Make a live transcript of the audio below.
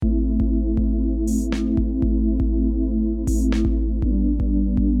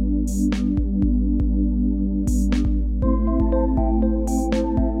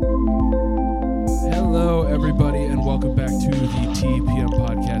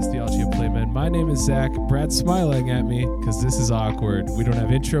My name is Zach. Brad's smiling at me because this is awkward. We don't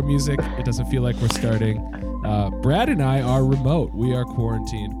have intro music. It doesn't feel like we're starting. Brad and I are remote. We are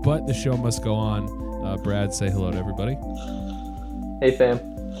quarantined, but the show must go on. Brad, say hello to everybody. Hey, fam.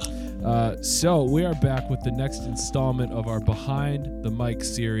 So we are back with the next installment of our Behind the Mic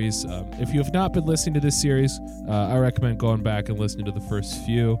series. If you have not been listening to this series, I recommend going back and listening to the first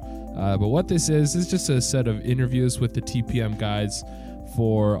few. But what this is just a set of interviews with the TPM guides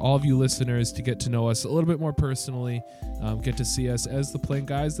for all of you listeners to get to know us a little bit more personally, get to see us as the plain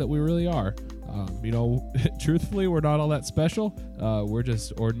guys that we really are. Truthfully, we're not all that special. We're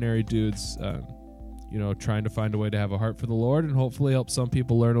just ordinary dudes, trying to find a way to have a heart for the Lord and hopefully help some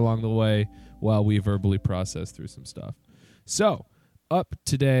people learn along the way while we verbally process through some stuff. So, up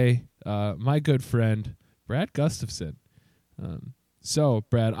today, my good friend, Brad Gustafson. So,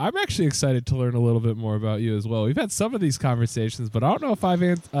 Brad, I'm actually excited to learn a little bit more about you as well. We've had some of these conversations, but I don't know if I've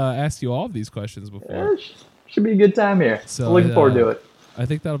asked you all of these questions before. Yeah, should be a good time here. So, looking forward to it. I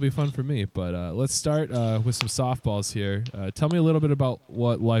think that'll be fun for me, but let's start with some softballs here. Tell me a little bit about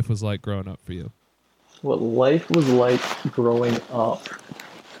what life was like growing up for you. What life was like growing up.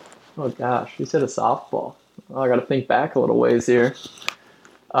 Oh, gosh, you said a softball. I got to think back a little ways here.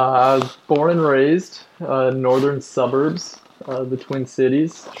 I was born and raised in northern suburbs. The Twin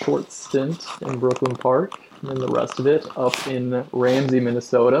Cities, short stint in Brooklyn Park, and then the rest of it up in Ramsey,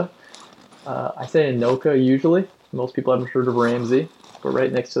 Minnesota. I say Anoka usually. Most people haven't heard of Ramsey, but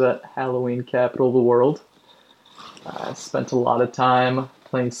right next to that Halloween capital of the world. I spent a lot of time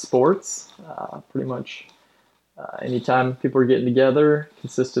playing sports. Pretty much anytime people were getting together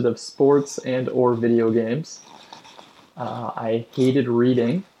consisted of sports and or video games. I hated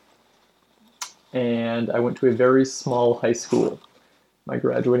reading. And I went to a very small high school. My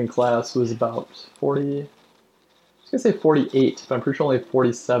graduating class was about 40, I was going to say 48, but I'm pretty sure only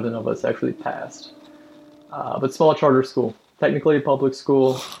 47 of us actually passed. But small charter school. Technically a public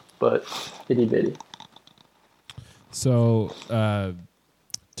school, but itty-bitty. So,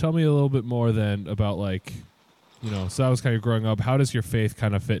 tell me a little bit more then about so that was kind of growing up. How does your faith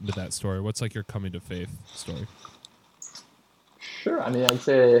kind of fit into that story? What's like your coming to faith story? Sure. I'd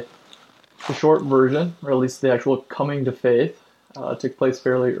say the short version, or at least the actual coming to faith, took place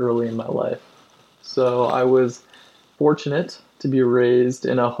fairly early in my life. So I was fortunate to be raised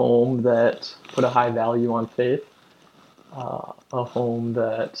in a home that put a high value on faith, a home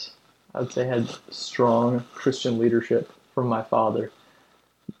that I would say had strong Christian leadership from my father.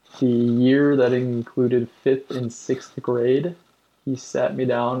 The year that included 5th and 6th grade, he sat me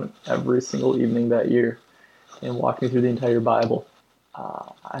down every single evening that year and walked me through the entire Bible.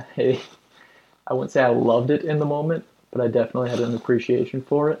 I wouldn't say I loved it in the moment, but I definitely had an appreciation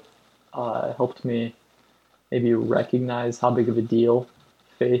for it. It helped me maybe recognize how big of a deal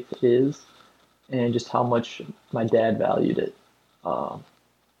faith is and just how much my dad valued it.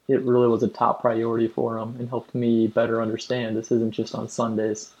 It really was a top priority for him and helped me better understand this isn't just on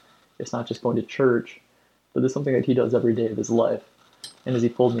Sundays. It's not just going to church, but this is something that he does every day of his life. And as he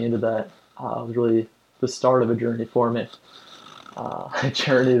pulled me into that, it was really the start of a journey for me. A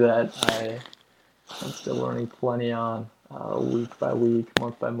journey that I'm still learning plenty on, week by week,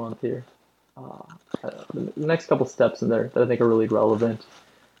 month by month here. The next couple steps in there that I think are really relevant.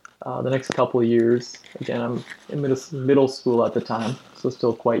 The next couple of years, again, I'm in middle school at the time, so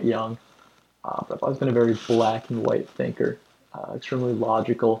still quite young. But I've always been a very black and white thinker, extremely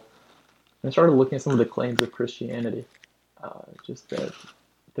logical. And I started looking at some of the claims of Christianity, just that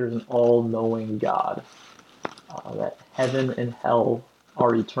there's an all-knowing God, that heaven and hell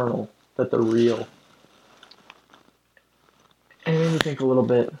are eternal, that they're real. And it made me think a little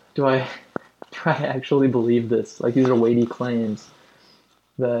bit, do I actually believe this? Like, these are weighty claims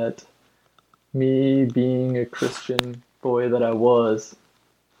that me being a Christian boy that I was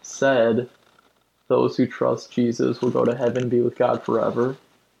said those who trust Jesus will go to heaven and be with God forever,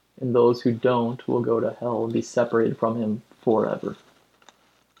 and those who don't will go to hell and be separated from him forever.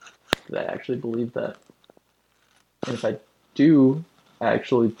 Do I actually believe that? And if I do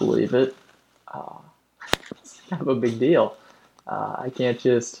actually believe it, it's kind of a big deal. I can't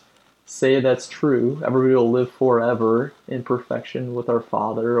just say that's true. Everybody will live forever in perfection with our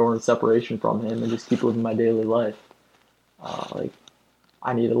Father or in separation from him and just keep living my daily life.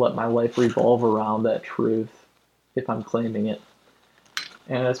 I need to let my life revolve around that truth if I'm claiming it.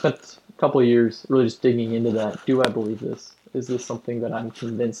 And I spent a couple of years really just digging into that. Do I believe this? Is this something that I'm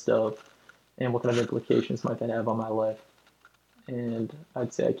convinced of? And what kind of implications might that have on my life? And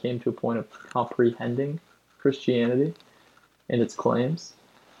I'd say I came to a point of comprehending Christianity and its claims.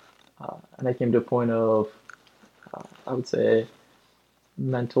 And I came to a point of, I would say,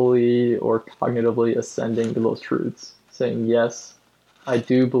 mentally or cognitively ascending to those truths, saying, yes, I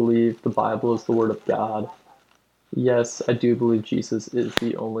do believe the Bible is the Word of God. Yes, I do believe Jesus is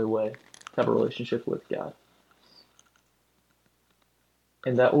the only way to have a relationship with God.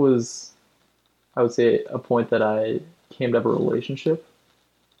 And that was, I would say, a point that I came to have a relationship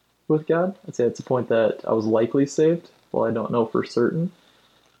with God. I'd say it's a point that I was likely saved, while I don't know for certain.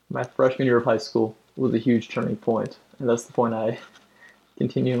 My freshman year of high school was a huge turning point, and that's the point I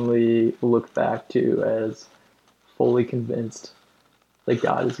continually look back to as fully convinced that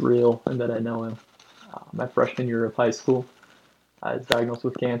God is real and that I know Him. My freshman year of high school, I was diagnosed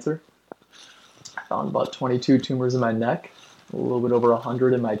with cancer. I found about 22 tumors in my neck, a little bit over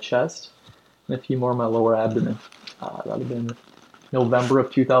 100 in my chest, and a few more in my lower abdomen. That would have been November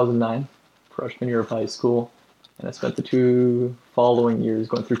of 2009, freshman year of high school, and I spent the 2 following years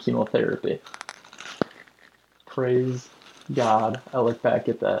going through chemotherapy. Praise God, I look back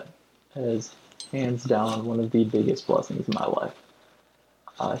at that as hands down one of the biggest blessings in my life.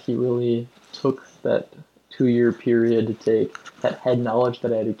 He really took that 2-year period to take that head knowledge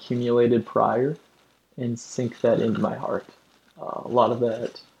that I had accumulated prior and sink that into my heart. A lot of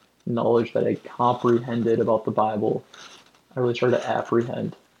that knowledge that I comprehended about the Bible, I really tried to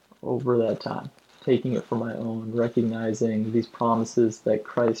apprehend over that time, taking it for my own, recognizing these promises that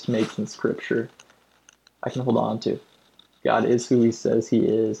Christ makes in Scripture I can hold on to. God is who He says He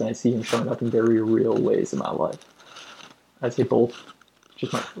is, and I see Him showing up in very real ways in my life. I'd say both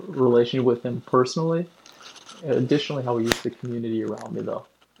just my relationship with Him personally, additionally how He used the community around me, though,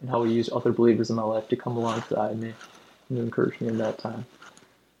 and how He used other believers in my life to come alongside me and to encourage me in that time.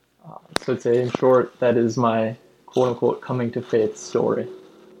 So I'd say, in short, that is my quote-unquote coming to faith story.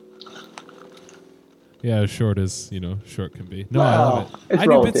 Yeah, as short as, short can be. No, I love it. It's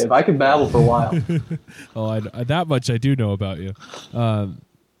relative. I could babble for a while. Oh, that much I do know about you.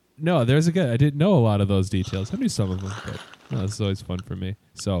 No, I didn't know a lot of those details. I knew some of them, but it's always fun for me.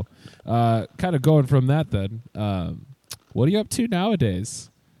 So, kind of going from that then, what are you up to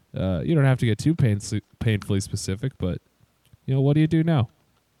nowadays? You don't have to get too painfully specific, but, what do you do now?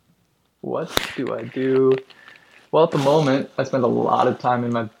 What do I do? Well, at the moment, I spend a lot of time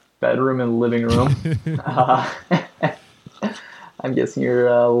in my bedroom and living room. I'm guessing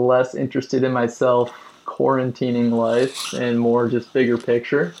you're less interested in myself quarantining life and more just bigger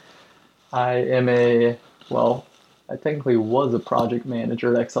picture. I am I technically was a project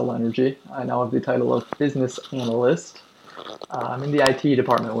manager at Xcel Energy. I now have the title of business analyst. I'm in the IT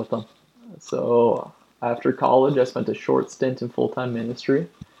department with them. So after college, I spent a short stint in full-time ministry.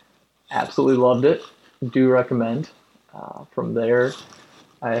 Absolutely loved it. Do recommend. From there,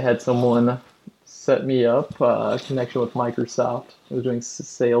 I had someone set me up a connection with Microsoft. I was doing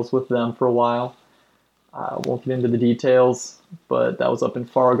sales with them for a while. I won't get into the details, but that was up in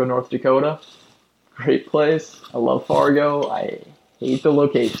Fargo, North Dakota. Great place. I love Fargo. I hate the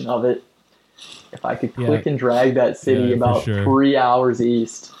location of it. If I could click and drag that city about 3 hours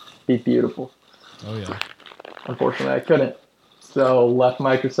east, it'd be beautiful. Oh, yeah. Unfortunately, I couldn't. So left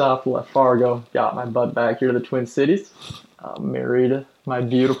Microsoft, left Fargo, got my butt back here to the Twin Cities, married my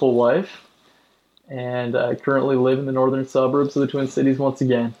beautiful wife, and I currently live in the northern suburbs of the Twin Cities once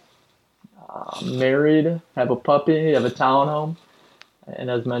again. Married, have a puppy, have a townhome, and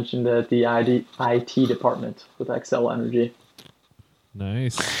as mentioned at the IT department with Xcel Energy.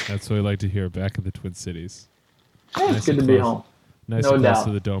 Nice. That's what I like to hear, back in the Twin Cities. Yeah, it's good to be home. Nice and close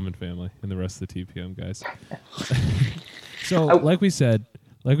to the Doman family and the rest of the TPM guys. So, like we said,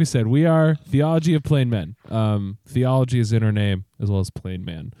 we are Theology of Plain Men. Theology is in our name, as well as Plain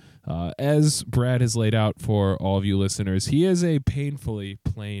Man. As Brad has laid out for all of you listeners, he is a painfully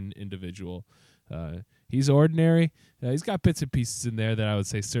plain individual. He's ordinary. He's got bits and pieces in there that I would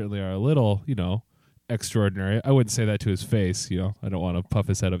say certainly are a little, extraordinary. I wouldn't say that to his face. I don't want to puff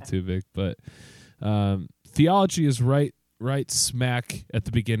his head up too big, but theology is right smack at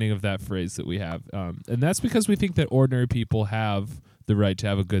the beginning of that phrase that we have. And that's because we think that ordinary people have the right to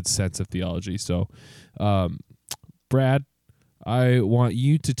have a good sense of theology. So, Brad, I want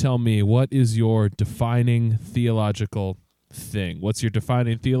you to tell me, what is your defining theological thing? What's your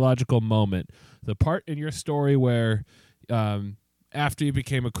defining theological moment? The part in your story where after you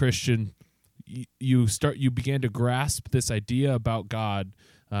became a Christian, you began to grasp this idea about God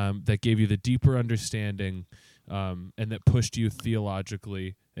that gave you the deeper understanding and that pushed you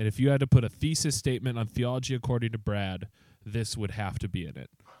theologically. And if you had to put a thesis statement on theology according to Brad, this would have to be in it.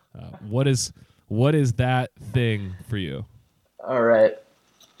 What is that thing for you? All right.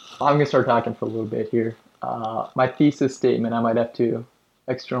 I'm going to start talking for a little bit here. My thesis statement I might have to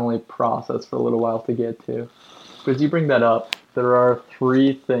externally process for a little while to get to. Because you bring that up, there are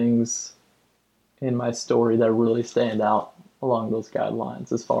three things in my story that really stand out along those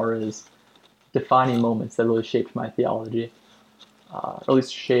guidelines as far as defining moments that really shaped my theology, or at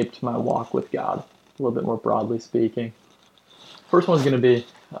least shaped my walk with God, a little bit more broadly speaking. First one's going to be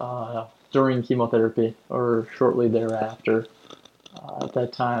during chemotherapy or shortly thereafter. At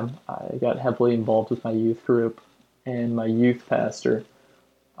that time, I got heavily involved with my youth group, and my youth pastor,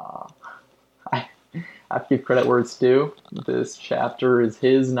 I have to give credit where it's due. This chapter is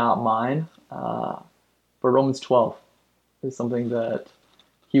his, not mine. But Romans 12 is something that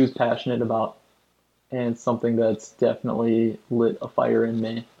he was passionate about, and something that's definitely lit a fire in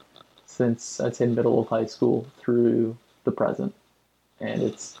me since I'd say middle of high school through the present. And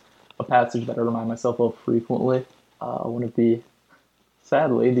it's a passage that I remind myself of frequently. One of the,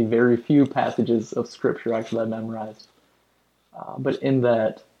 sadly, the very few passages of Scripture actually I memorized. But in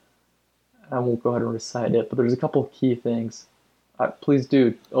that, I won't go ahead and recite it, but there's a couple of key things. Please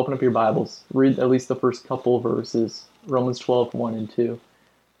do open up your Bibles. Read at least the first couple of verses. Romans 12, 1 and 2.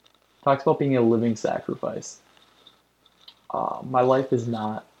 Talks about being a living sacrifice. My life is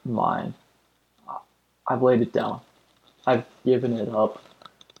not mine. I've laid it down. I've given it up.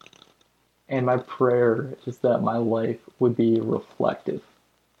 And my prayer is that my life would be reflective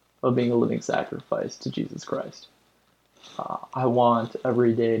of being a living sacrifice to Jesus Christ. I want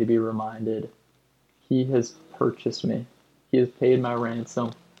every day to be reminded He has purchased me. He has paid my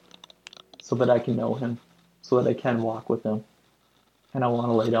ransom so that I can know Him, so that I can walk with Him. And I want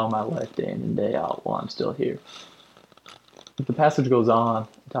to lay down my life day in and day out while I'm still here. But the passage goes on.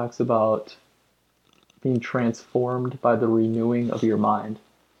 It talks about being transformed by the renewing of your mind.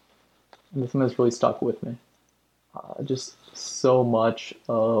 And this one has really stuck with me. Just so much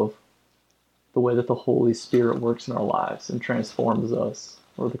of the way that the Holy Spirit works in our lives and transforms us,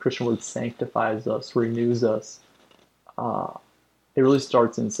 or the Christian word sanctifies us, renews us. It really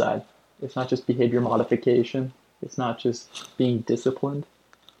starts inside. It's not just behavior modification. It's not just being disciplined,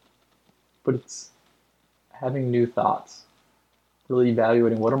 but it's having new thoughts, really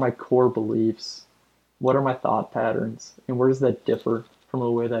evaluating what are my core beliefs, what are my thought patterns, and where does that differ from the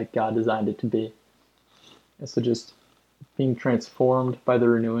way that God designed it to be. And so just being transformed by the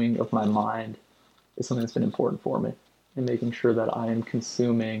renewing of my mind is something that's been important for me, and making sure that I am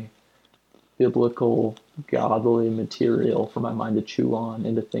consuming biblical, godly material for my mind to chew on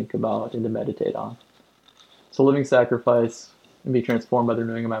and to think about and to meditate on. So living sacrifice and be transformed by the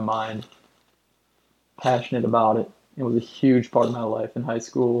renewing of my mind, passionate about it. It was a huge part of my life in high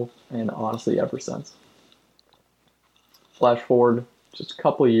school and honestly ever since. Flash forward just a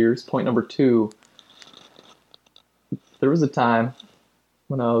couple of years, point number 2. There was a time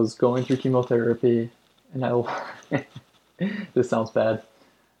when I was going through chemotherapy and this sounds bad.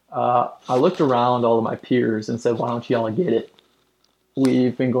 I looked around all of my peers and said, why don't y'all get it?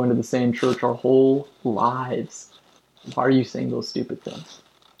 We've been going to the same church our whole lives. Why are you saying those stupid things?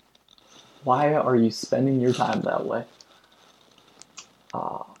 Why are you spending your time that way?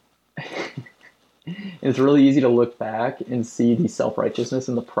 It's really easy to look back and see the self-righteousness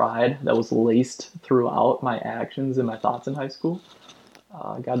and the pride that was laced throughout my actions and my thoughts in high school.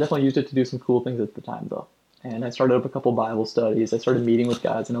 God definitely used it to do some cool things at the time, though. And I started up a couple Bible studies. I started meeting with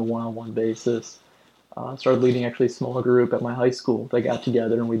guys on a one-on-one basis. Started leading actually a small group at my high school. They got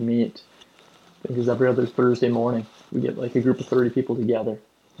together and we'd meet. I think it was every other Thursday morning. We'd get like a group of 30 people together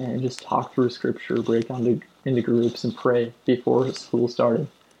and just talk through Scripture, break down into groups, and pray before school started.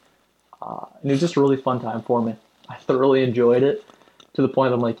 And it was just a really fun time for me. I thoroughly enjoyed it to the point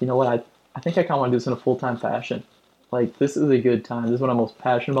that I'm like, you know what, I think I kind of want to do this in a full-time fashion. Like, this is a good time. This is what I'm most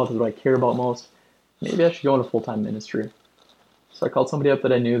passionate about. This is what I care about most. Maybe I should go into full-time ministry. So I called somebody up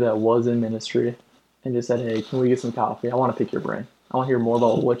that I knew that was in ministry and just said, hey, can we get some coffee? I want to pick your brain. I want to hear more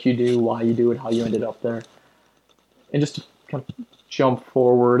about what you do, why you do it, how you ended up there. And just to kind of jump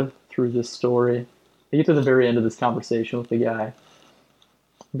forward through this story, I get to the very end of this conversation with the guy.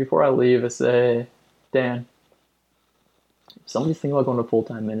 Before I leave, I say, Dan, if somebody's thinking about going to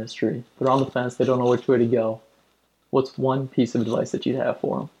full-time ministry, they're on the fence, they don't know which way to go, what's one piece of advice that you'd have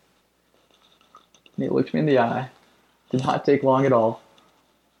for them? And he looked me in the eye, did not take long at all,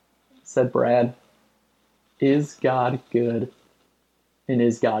 said, Brad, is God good and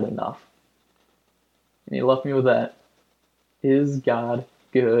is God enough? And he left me with that. Is God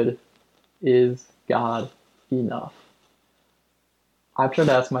good? Is God enough? I've tried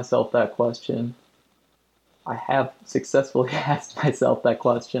to ask myself that question. I have successfully asked myself that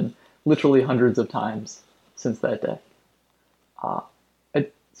question literally hundreds of times since that day.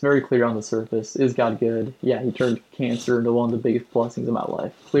 It's very clear on the surface. Is God good? Yeah, He turned cancer into one of the biggest blessings of my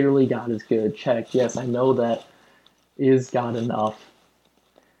life. Clearly God is good. Check. Yes, I know that. Is God enough?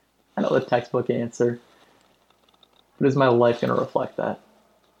 I know the textbook answer, but is my life going to reflect that?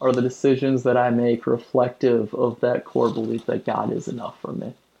 Are the decisions that I make reflective of that core belief that God is enough for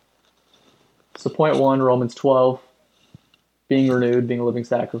me? So point 1, Romans 12, being renewed, being a living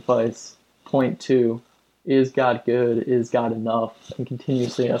sacrifice. Point 2, is God good? Is God enough? And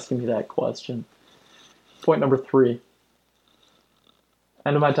continuously asking me that question. Point number 3,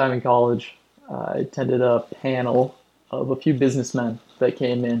 end of my time in college, I attended a panel of a few businessmen that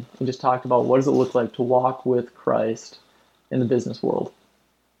came in and just talked about what does it look like to walk with Christ in the business world.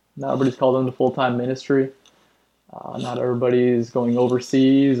 Not everybody's called into full-time ministry. Not everybody's going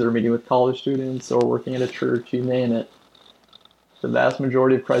overseas or meeting with college students or working at a church, you name it. The vast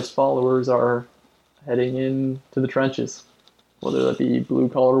majority of Christ followers are heading into the trenches. Whether that be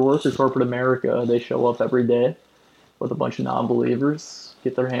blue-collar work or corporate America, they show up every day with a bunch of non-believers,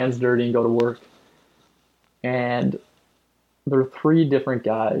 get their hands dirty and go to work. And there are 3 different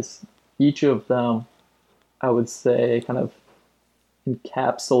guys. Each of them, I would say, kind of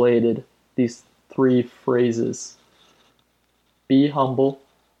encapsulated these 3 phrases: be humble,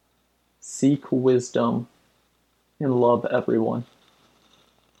 seek wisdom, and love everyone.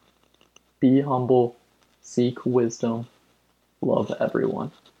 Be humble, seek wisdom, love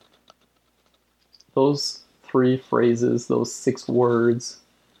everyone. Those 3 phrases, those 6 words,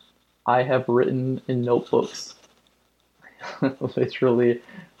 I have written in notebooks literally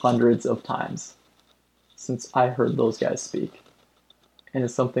hundreds of times since I heard those guys speak. And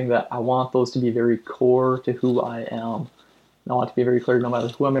it's something that I want those to be very core to who I am. And I want to be very clear no matter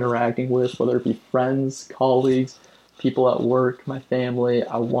who I'm interacting with, whether it be friends, colleagues, people at work, my family.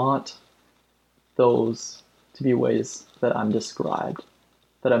 I want those to be ways that I'm described,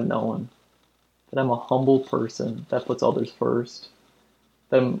 that I'm known, that I'm a humble person that puts others first,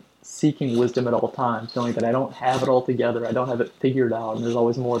 that I'm seeking wisdom at all times, knowing that I don't have it all together, I don't have it figured out, and there's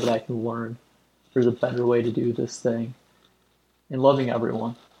always more that I can learn. There's a better way to do this thing. And loving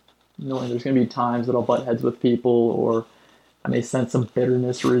everyone, knowing there's going to be times that I'll butt heads with people, or I may sense some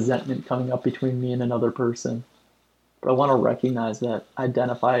bitterness or resentment coming up between me and another person. But I want to recognize that,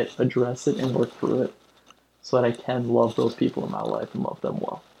 identify it, address it, and work through it so that I can love those people in my life and love them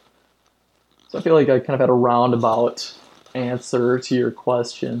well. So I feel like I kind of had a roundabout answer to your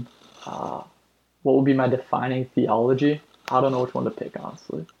question. What would be my defining theology? I don't know which one to pick,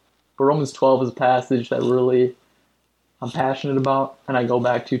 honestly. But Romans 12 is a passage that really I'm passionate about, and I go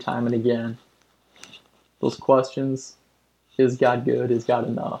back to time and again. Those questions: is God good? Is God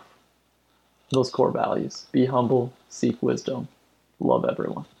enough? Those core values: be humble, seek wisdom, love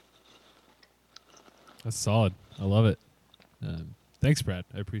everyone. That's solid. I love it. Thanks, Brad.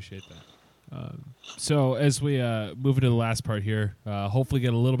 I appreciate that. So as we move into the last part here, hopefully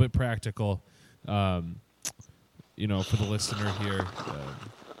get a little bit practical, for the listener here.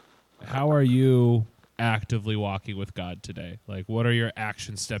 How are you actively walking with God today? Like, what are your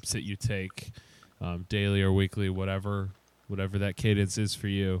action steps that you take daily or weekly, whatever that cadence is for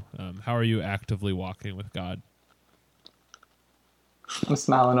you? How are you actively walking with God? I'm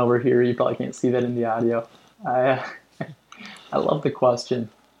smiling over here. You probably can't see that in the audio. I love the question,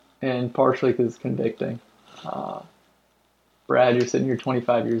 and partially because it's convicting. Brad, you're sitting here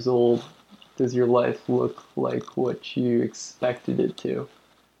 25 years old. Does your life look like what you expected it to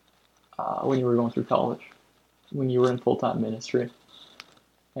when you were going through college, when you were in full-time ministry?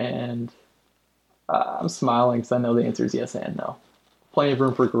 And I'm smiling because I know the answer is yes and no. Plenty of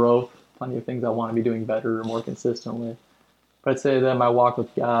room for growth, plenty of things I want to be doing better or more consistently. But I'd say that my walk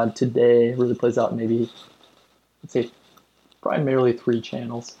with God today really plays out in maybe, I'd say, primarily 3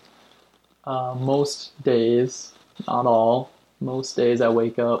 channels. Most days, not all, most days I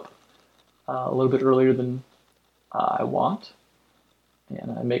wake up a little bit earlier than I want,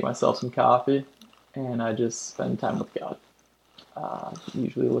 and I make myself some coffee, and I just spend time with God.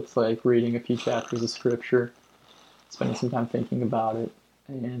 Usually it looks like reading a few chapters of scripture, spending some time thinking about it,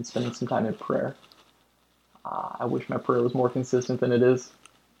 and spending some time in prayer. I wish my prayer was more consistent than it is.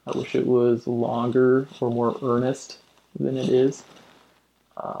 I wish it was longer or more earnest than it is.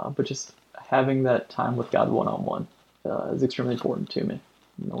 But just having that time with God one-on-one is extremely important to me.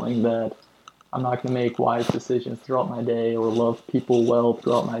 Knowing that I'm not going to make wise decisions throughout my day or love people well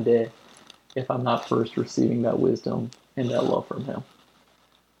throughout my day if I'm not first receiving that wisdom and that love from Him.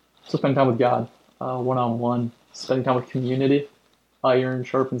 So spending time with God one-on-one, spending time with community. Iron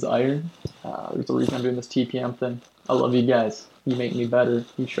sharpens iron. There's a reason I'm doing this TPM thing. I love you guys. You make me better.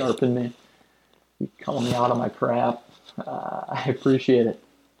 You sharpen me. You call me out on my crap. I appreciate it.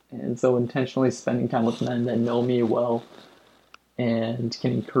 And so intentionally spending time with men that know me well and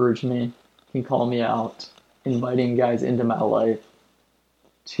can encourage me, can call me out, inviting guys into my life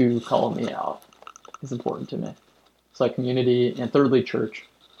to call me out is important to me. So like community, and thirdly, church.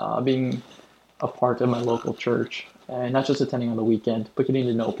 Being a part of my local church, and not just attending on the weekend, but getting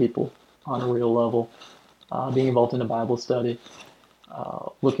to know people on a real level, being involved in a Bible study,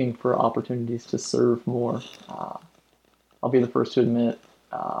 looking for opportunities to serve more. I'll be the first to admit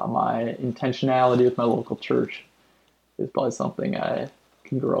my intentionality with my local church is probably something I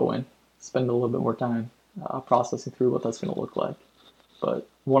can grow in, spend a little bit more time processing through what that's going to look like. But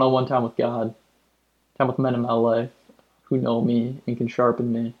one-on-one time with God, time with men in my life who know me and can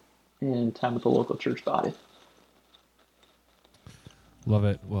sharpen me, and time with the local church body. Love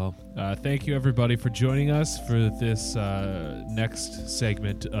it. Well, thank you everybody for joining us for this next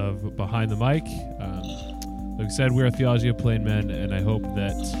segment of Behind the Mic. Like I said, we're a Theology of Plain Men, and I hope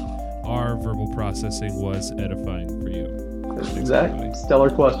that our verbal processing was edifying for you. Exactly. Stellar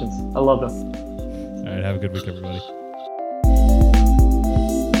questions. I love them. All right. Have a good week, everybody.